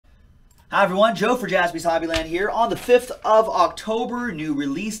Hi everyone, Joe for Jaspys Hobbyland here on the 5th of October, new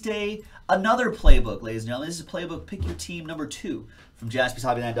release day. Another playbook, ladies and gentlemen. This is Playbook Pick Your Team number 2 from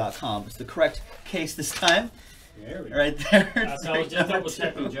JaspysHobbyland.com. It's the correct case this time. There we go. Right there. That's how I was just double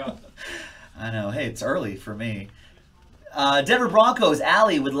checking, Joe. I know. Hey, it's early for me. Denver Broncos,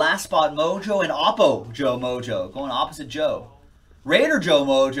 Allie with Last Spot Mojo and Oppo Joe Mojo. Going opposite Joe. Raider Joe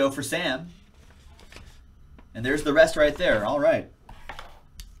Mojo for Sam. And there's the rest right there. All right.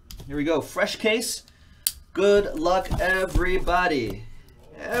 Here we go. Fresh case. Good luck, everybody.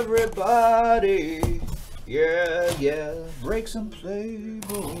 Everybody. Yeah, yeah. Break some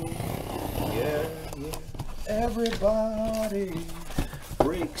playbook. Yeah, yeah. Everybody.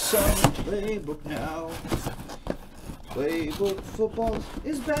 Break some playbook now. Playbook football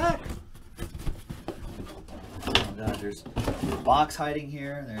is back. Oh God, there's a box hiding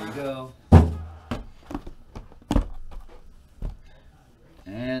here. There you go.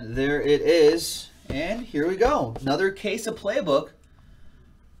 And there it is. And here we go. Another case of Playbook.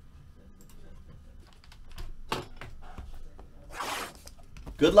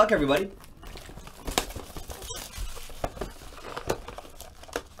 Good luck, everybody.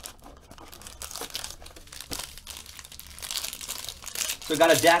 So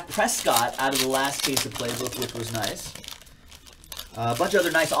got a Dak Prescott out of the last case of Playbook, which was nice. A bunch of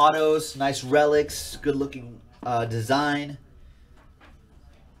other nice autos, nice relics, good looking design.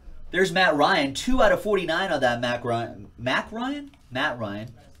 There's Matt Ryan, 2 out of 49 on that Matt Ryan. Matt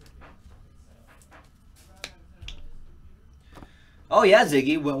Ryan. Oh yeah,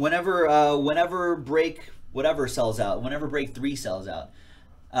 Ziggy. Whenever break whatever sells out, whenever break 3 sells out.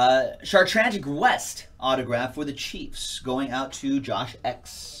 Chartragic West autograph for the Chiefs, going out to Josh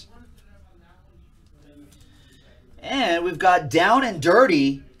X. And we've got Down and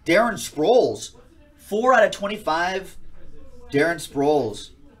Dirty Darren Sproles, 4 out of 25. Darren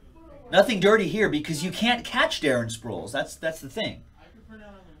Sproles. Nothing dirty here because you can't catch Darren Sproles. That's the thing.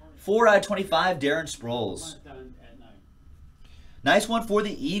 4 out of 25, Darren Sproles. Nice one for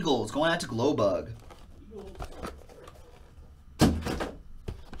the Eagles, going out to Glowbug.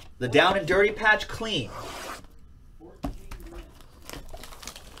 The Down and Dirty patch clean.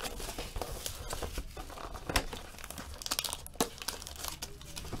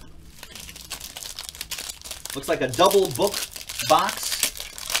 Looks like a double book box.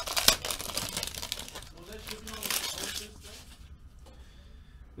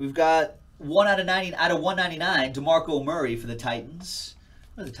 We've got 1 out of 199, DeMarco Murray for the Titans.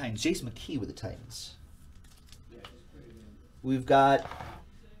 What are the Titans? Jason McKee with the Titans. We've got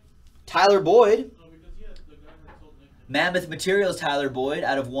Tyler Boyd. Mammoth Materials Tyler Boyd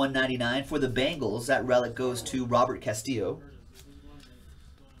out of 199 for the Bengals. That relic goes to Robert Castillo.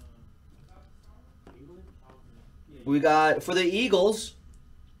 We got, for the Eagles,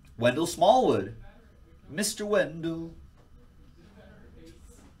 Wendell Smallwood. Mr. Wendell.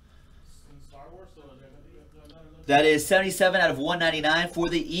 That is 77 out of 199 for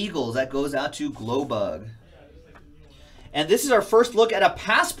the Eagles. That goes out to Glowbug. And this is our first look at a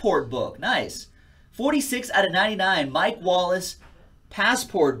passport book. Nice. 46 out of 99. Mike Wallace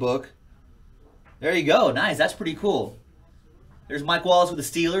passport book. There you go. Nice. That's pretty cool. There's Mike Wallace with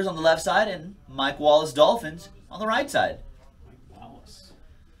the Steelers on the left side and Mike Wallace Dolphins on the right side.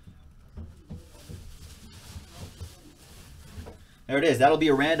 There it is. That'll be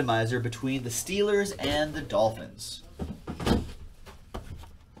a randomizer between the Steelers and the Dolphins.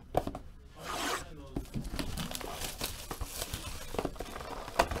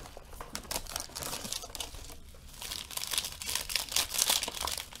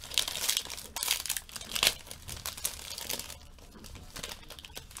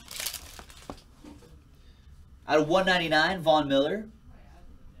 Out of 199, Von Miller.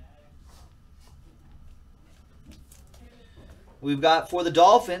 We've got, for the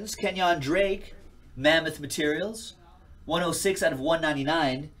Dolphins, Kenyon Drake, Mammoth Materials, 106 out of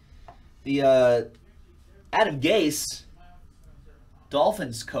 199. The Adam Gase,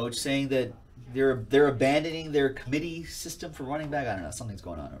 Dolphins coach, saying that they're abandoning their committee system for running back. I don't know, something's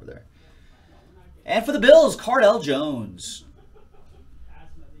going on over there. And for the Bills, Cardell Jones.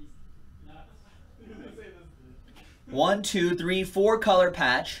 1, 2, 3, 4 color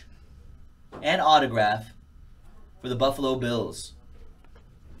patch and autograph for the Buffalo Bills.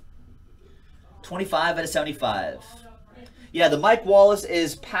 25 out of 75. Yeah, the Mike Wallace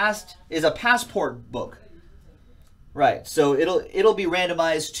is a passport book. Right. So it'll be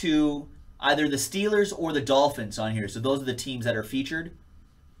randomized to either the Steelers or the Dolphins on here. So those are the teams that are featured.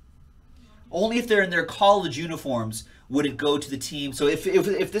 Only if they're in their college uniforms would it go to the team. So if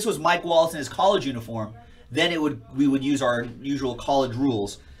this was Mike Wallace in his college uniform, then we would use our usual college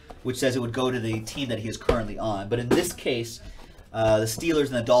rules. which says it would go to the team that he is currently on. But in this case, the Steelers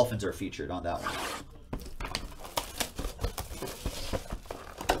and the Dolphins are featured on that one.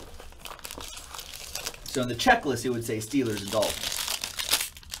 So in the checklist, it would say Steelers and Dolphins.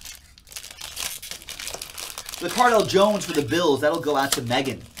 The Cardell Jones for the Bills, that'll go out to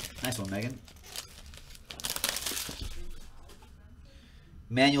Megan. Nice one, Megan.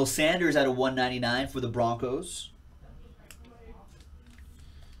 Emmanuel Sanders out of 199 for the Broncos.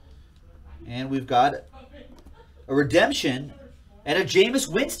 And we've got a redemption and a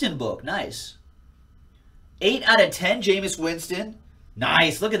Jameis Winston book. Nice. 8 out of 10, Jameis Winston.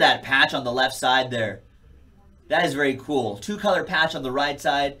 Nice. Look at that patch on the left side there. That is very cool. 2-color patch on the right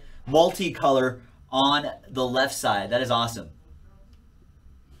side, multicolor on the left side. That is awesome.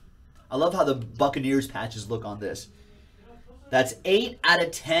 I love how the Buccaneers patches look on this. That's 8 out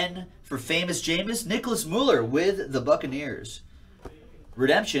of 10 for famous Jameis. Nicholas Mueller with the Buccaneers.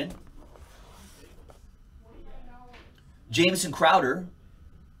 Redemption. Jamison Crowder.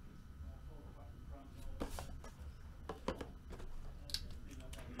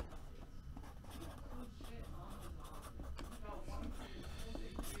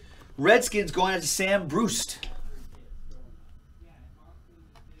 Redskins going out to Sam Brust.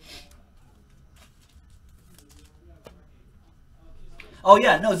 Oh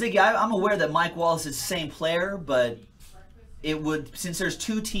yeah, no, Ziggy, I'm aware that Mike Wallace is the same player, but it would, since there's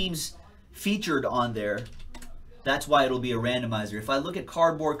 2 teams featured on there, that's why it'll be a randomizer. If I look at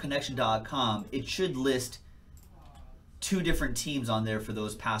cardboardconnection.com, it should list 2 different teams on there for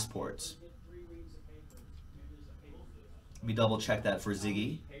those passports. Let me double check that for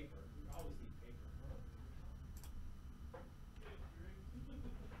Ziggy.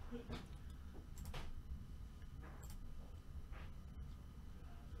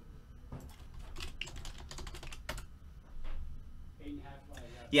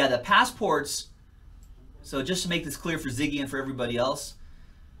 Yeah, the passports, so just to make this clear for Ziggy and for everybody else,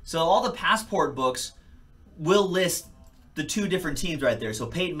 so all the passport books will list the 2 different teams right there. So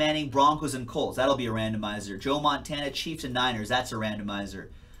Peyton Manning, Broncos and Colts, that'll be a randomizer. Joe Montana, Chiefs and Niners, that's a randomizer.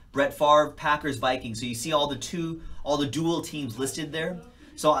 Brett Favre, Packers, Vikings. So you see all the dual teams listed there.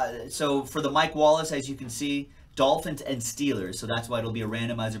 So for the Mike Wallace, as you can see, Dolphins and Steelers. So that's why it'll be a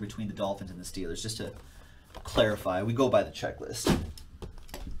randomizer between the Dolphins and the Steelers, just to clarify. We go by the checklist.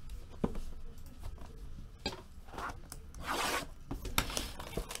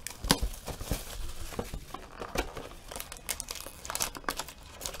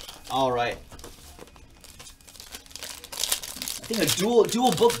 All right. I think a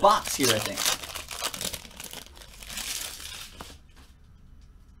dual book box here, I think.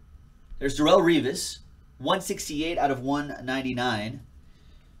 There's Darrelle Revis, 168 out of 199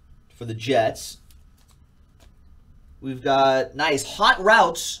 for the Jets. We've got nice hot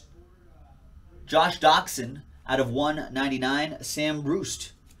routes. Josh Doxson out of 199. Sam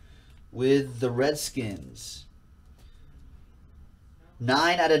Brust with the Redskins.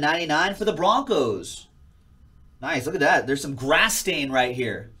 9 out of 99 for the Broncos. Nice, look at that. There's some grass stain right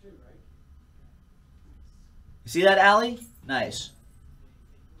here. You see that, Allie? Nice.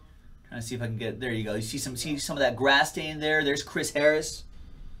 Trying to see if I can get, there you go. You see some of that grass stain there. There's Chris Harris.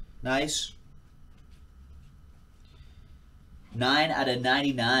 Nice. 9 out of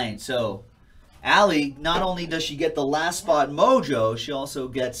 99. So, Allie, not only does she get the last spot mojo, she also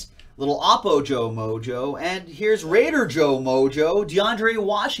gets little Oppo Joe mojo. And here's Raider Joe mojo, DeAndre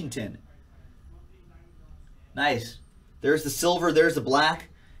Washington. Nice. There's the silver, there's the black.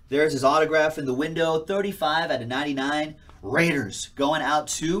 There's his autograph in the window. 35 out of 99. Raiders going out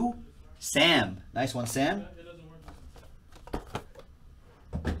to Sam. Nice one, Sam.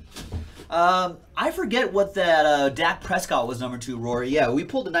 I forget what that Dak Prescott was number 2, Rory. Yeah, we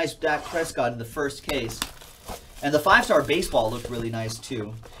pulled a nice Dak Prescott in the first case. And the 5-star baseball looked really nice,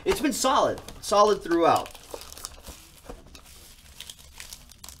 too. It's been solid. Solid throughout.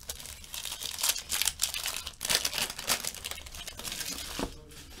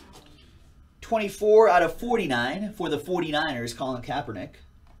 .24 out of 49 for the 49ers, Colin Kaepernick.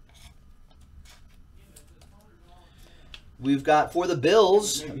 We've got, for the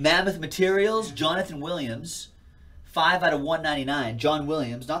Bills, Mammoth Materials, Jonathan Williams. 5 out of 199. John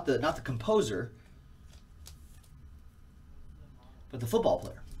Williams, not the composer, but the football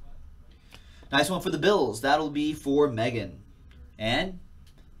player. Nice one for the Bills. That'll be for Megan. And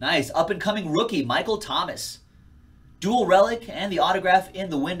nice up-and-coming rookie, Michael Thomas. Dual relic and the autograph in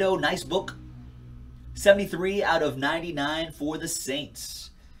the window. Nice book. 73 out of 99 for the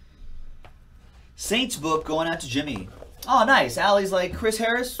Saints. Saints book going out to Jimmy. Oh, nice. Allie's like, Chris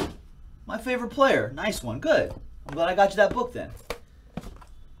Harris, my favorite player. Nice one. Good. I'm glad I got you that book then.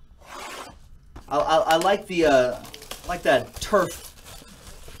 I like the like that turf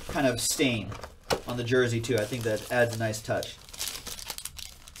kind of stain on the jersey too. I think that adds a nice touch.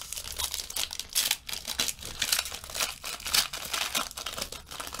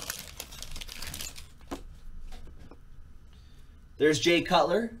 There's Jay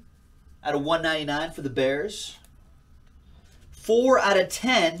Cutler out of 199 for the Bears. 4 out of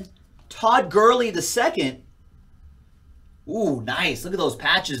 10. Todd Gurley the second. Ooh, nice. Look at those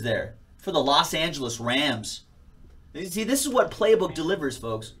patches there for the Los Angeles Rams. You see, this is what Playbook delivers,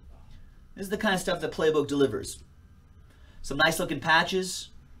 folks. This is the kind of stuff that Playbook delivers. Some nice looking patches.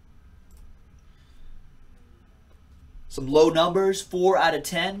 Some low numbers, 4 out of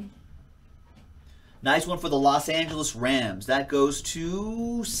 10. Nice one for the Los Angeles Rams. That goes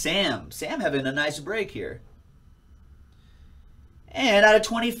to Sam. Sam having a nice break here. And out of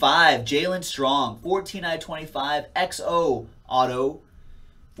 25, Jalen Strong. 14 out of 25, XO auto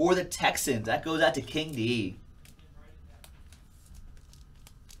for the Texans. That goes out to King D.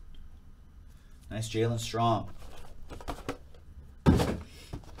 Nice Jalen Strong.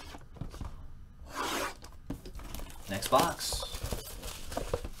 Next box.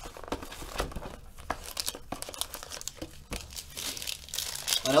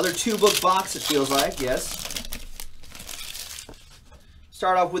 Another 2-book box, it feels like, yes.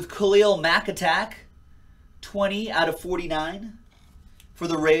 Start off with Khalil Mack Attack. 20 out of 49 for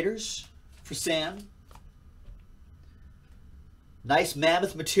the Raiders, for Sam. Nice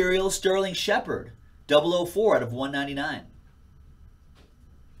mammoth material, Sterling Shepard. 004 out of 199.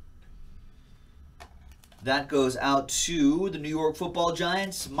 That goes out to the New York Football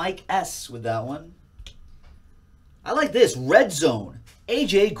Giants. Mike S. with that one. I like this. Red Zone.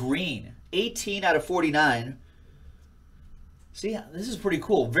 AJ Green. 18 out of 49. See, this is pretty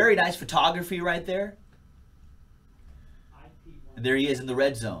cool. Very nice photography right there. And there he is in the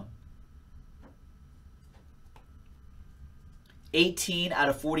red zone. 18 out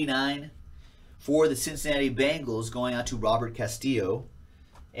of 49 for the Cincinnati Bengals, going out to Robert Castillo.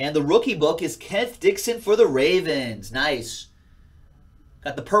 And the rookie book is Kenneth Dixon for the Ravens. Nice.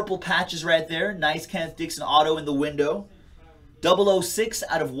 Got the purple patches right there. Nice Kenneth Dixon auto in the window. 006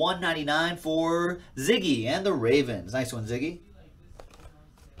 out of 199 for Ziggy and the Ravens. Nice one, Ziggy.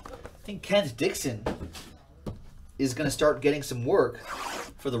 I think Kenneth Dixon is going to start getting some work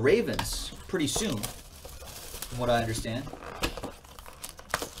for the Ravens pretty soon, from what I understand.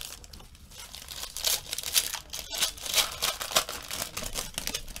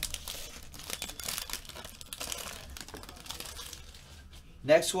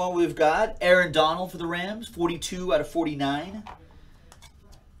 Next one we've got Aaron Donald for the Rams, 42 out of 49.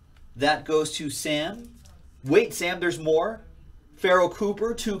 That goes to Sam. Wait, Sam, there's more. Farrell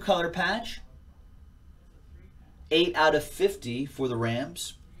Cooper, 2-color patch. 8 out of 50 for the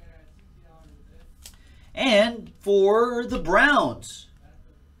Rams. And for the Browns,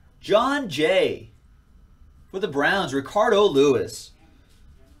 John Jay. For the Browns, Ricardo Lewis.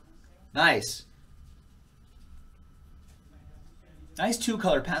 Nice. Nice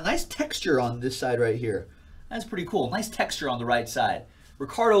 2-color patch. Nice texture on this side right here. That's pretty cool. Nice texture on the right side.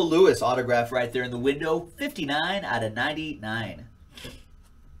 Ricardo Lewis autograph right there in the window. 59 out of 99.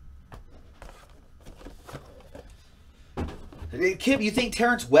 Kim, you think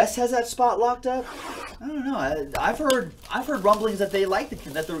Terrence West has that spot locked up? I don't know. I've heard rumblings that they like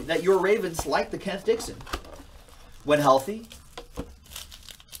that your Ravens like the Kenneth Dixon when healthy.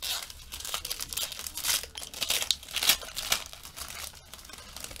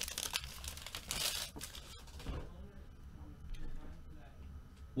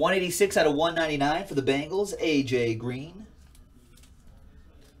 $186 out of 199 for the Bengals, AJ Green.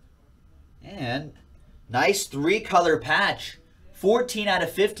 And nice 3-color patch. 14 out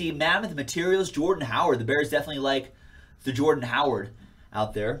of 50, Mammoth Materials, Jordan Howard. The Bears definitely like the Jordan Howard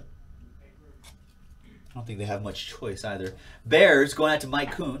out there. I don't think they have much choice either. Bears going out to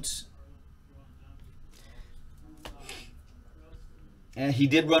Mike Kuntz. And he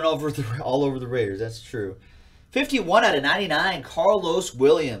did run over all over the Raiders, that's true. 51 out of 99, Carlos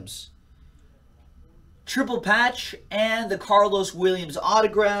Williams. Triple patch and the Carlos Williams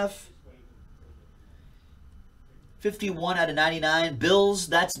autograph. 51 out of 99. Bills,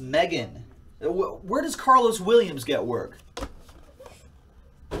 that's Megan. Where does Carlos Williams get work?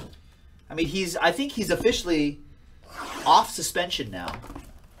 I mean, I think he's officially off suspension now.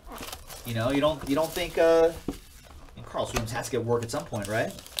 You know, you don't think Carlos Williams has to get work at some point,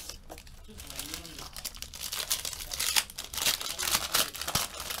 right?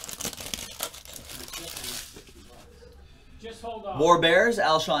 More Bears,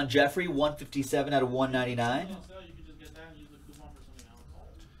 Alshon Jeffrey, 157 out of 199.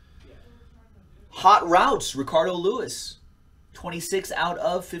 Hot Routes, Ricardo Lewis. 26 out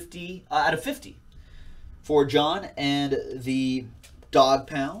of 50 for John. And the Dog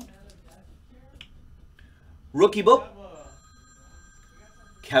Pound. Rookie book.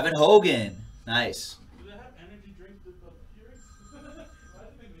 Kevin Hogan. Nice.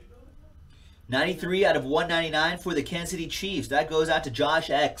 93 out of 199 for the Kansas City Chiefs. That goes out to Josh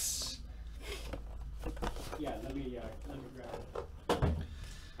X. Yeah, let me grab it.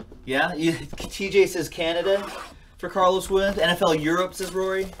 Yeah, TJ says Canada for Carlos Williams. NFL Europe, says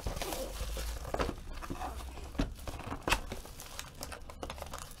Rory.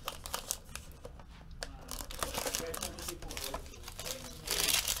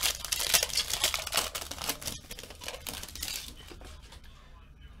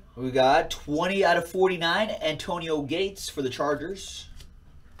 We got 20 out of 49, Antonio Gates for the Chargers.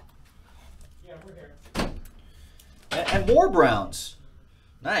 Yeah, we're here. And more Browns.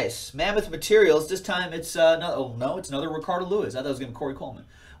 Nice. Mammoth Materials. This time it's, no, it's another Ricardo Lewis. I thought it was going to be Corey Coleman.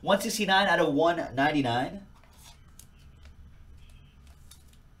 169 out of 199.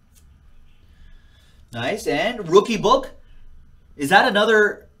 Nice. And rookie book. Is that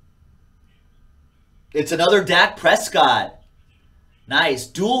another? It's another Dak Prescott. Nice.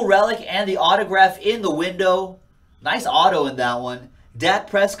 Dual relic and the autograph in the window. Nice auto in that one. Dak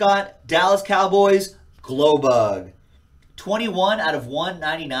Prescott, Dallas Cowboys, Glow Bug. 21 out of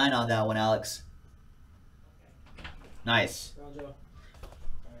 199 on that one, Alex. Nice. Well, Joe. All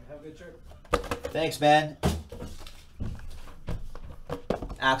right, have a good trip. Thanks, man.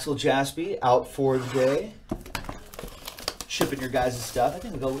 Axel Jaspy out for the day. Shipping your guys' stuff. I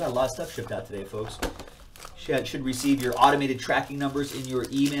think we got a lot of stuff shipped out today, folks. Should receive your automated tracking numbers in your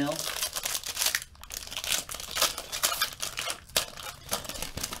email.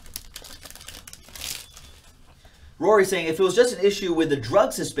 Rory saying if it was just an issue with the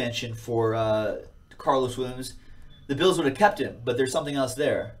drug suspension for Carlos Williams, the Bills would have kept him, but there's something else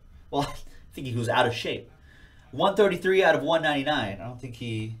there. Well, I think he was out of shape. 133 out of 199. I don't think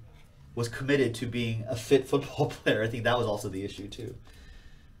he was committed to being a fit football player. I think that was also the issue, too.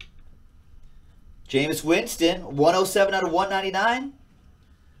 Jameis Winston, 107 out of 199.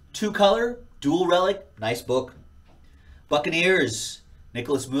 Two-color, dual relic, nice book. Buccaneers,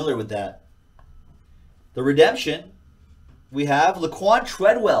 Nicholas Mueller with that. The redemption, we have Laquan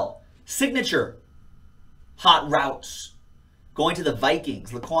Treadwell, signature, Hot Routes. Going to the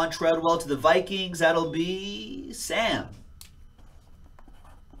Vikings. Laquan Treadwell to the Vikings, that'll be Sam.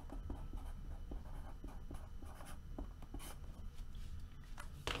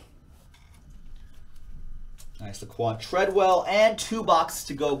 Nice Laquan Treadwell. And 2 boxes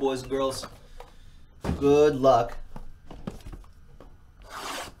to go, boys and girls. Good luck.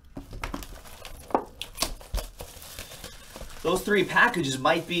 Those 3 packages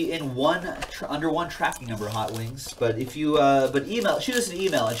might be in under one tracking number, Hot Wings. But if you shoot us an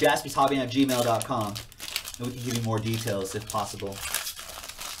email at jaspyshobby@gmail.com, and we can give you more details if possible.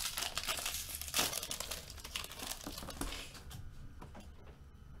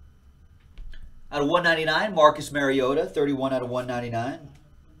 Out of 199, Marcus Mariota, 31 out of 199.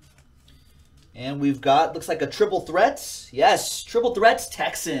 And we've got, looks like a triple threats. Yes, triple threats,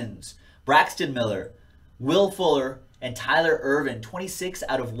 Texans. Braxton Miller, Will Fuller, and Tyler Irvin, 26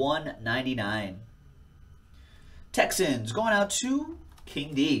 out of 199. Texans going out to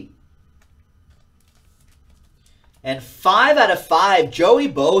King D. And 5 out of 5, Joey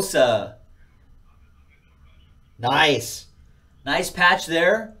Bosa. Nice. Nice patch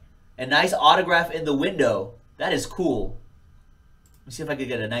there. And nice autograph in the window. That is cool. Let me see if I could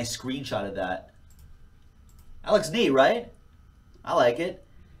get a nice screenshot of that. That looks neat, right? I like it.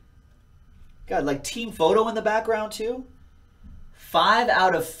 Got like team photo in the background too. 5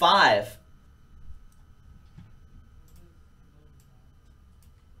 out of 5.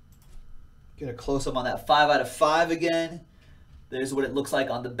 Get a close-up on that 5 out of 5 again. There's what it looks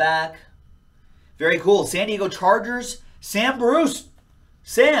like on the back. Very cool. San Diego Chargers, Sam Bruce.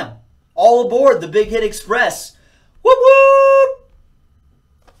 Sam, all aboard the Big Hit Express. Whoop whoop!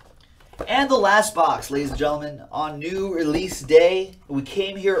 And the last box, ladies and gentlemen, on new release day. We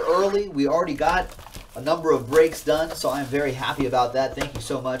came here early. We already got a number of breaks done, so I'm very happy about that. Thank you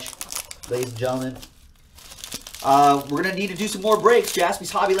so much, ladies and gentlemen. We're going to need to do some more breaks.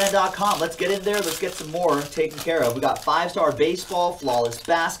 JaspysHobbyland.com. Let's get in there. Let's get some more taken care of. We got 5-star baseball, flawless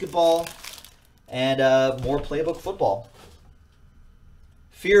basketball, and more Playbook football.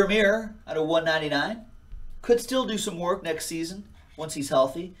 Fear Mirror out of 199. Could still do some work next season once he's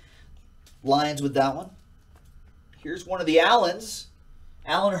healthy. Lions with that one. Here's one of the Allens.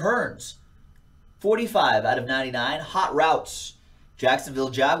 Allen Hurns. 45 out of 99. Hot Routes. Jacksonville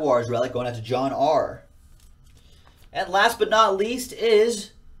Jaguars relic going out to John R. And last but not least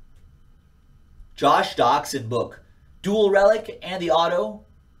is Josh Doctson book. Dual relic and the auto.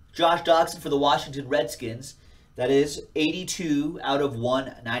 Josh Doctson for the Washington Redskins. That is 82 out of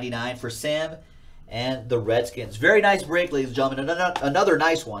 199 for Sam and the Redskins. Very nice break, ladies and gentlemen. Another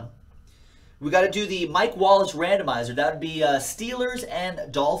nice one. We got to do the Mike Wallace randomizer. That would be Steelers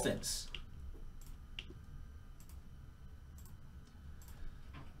and Dolphins.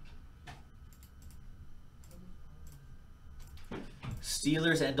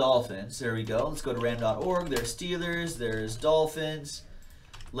 Steelers and Dolphins. There we go. Let's go to random.org. There's Steelers. There's Dolphins.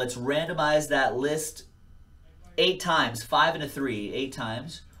 Let's randomize that list 8 times. 5 and a 3. 8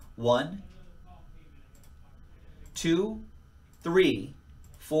 times. 1, 2, 3,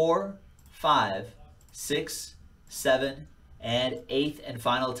 4, 5, 6, 7, and 8th and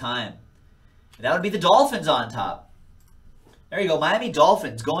final time. And that would be the Dolphins on top. There you go. Miami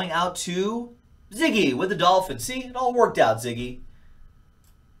Dolphins going out to Ziggy with the Dolphins. See, it all worked out, Ziggy.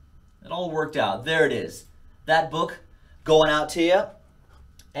 It all worked out. There it is. That book going out to you.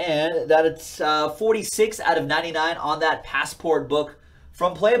 And that it's 46 out of 99 on that passport book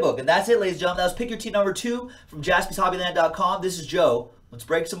from Playbook. And that's it, ladies and gentlemen. That was Pick Your Team number 2 from JaspysHobbyland.com. This is Joe. Let's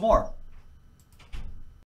break some more.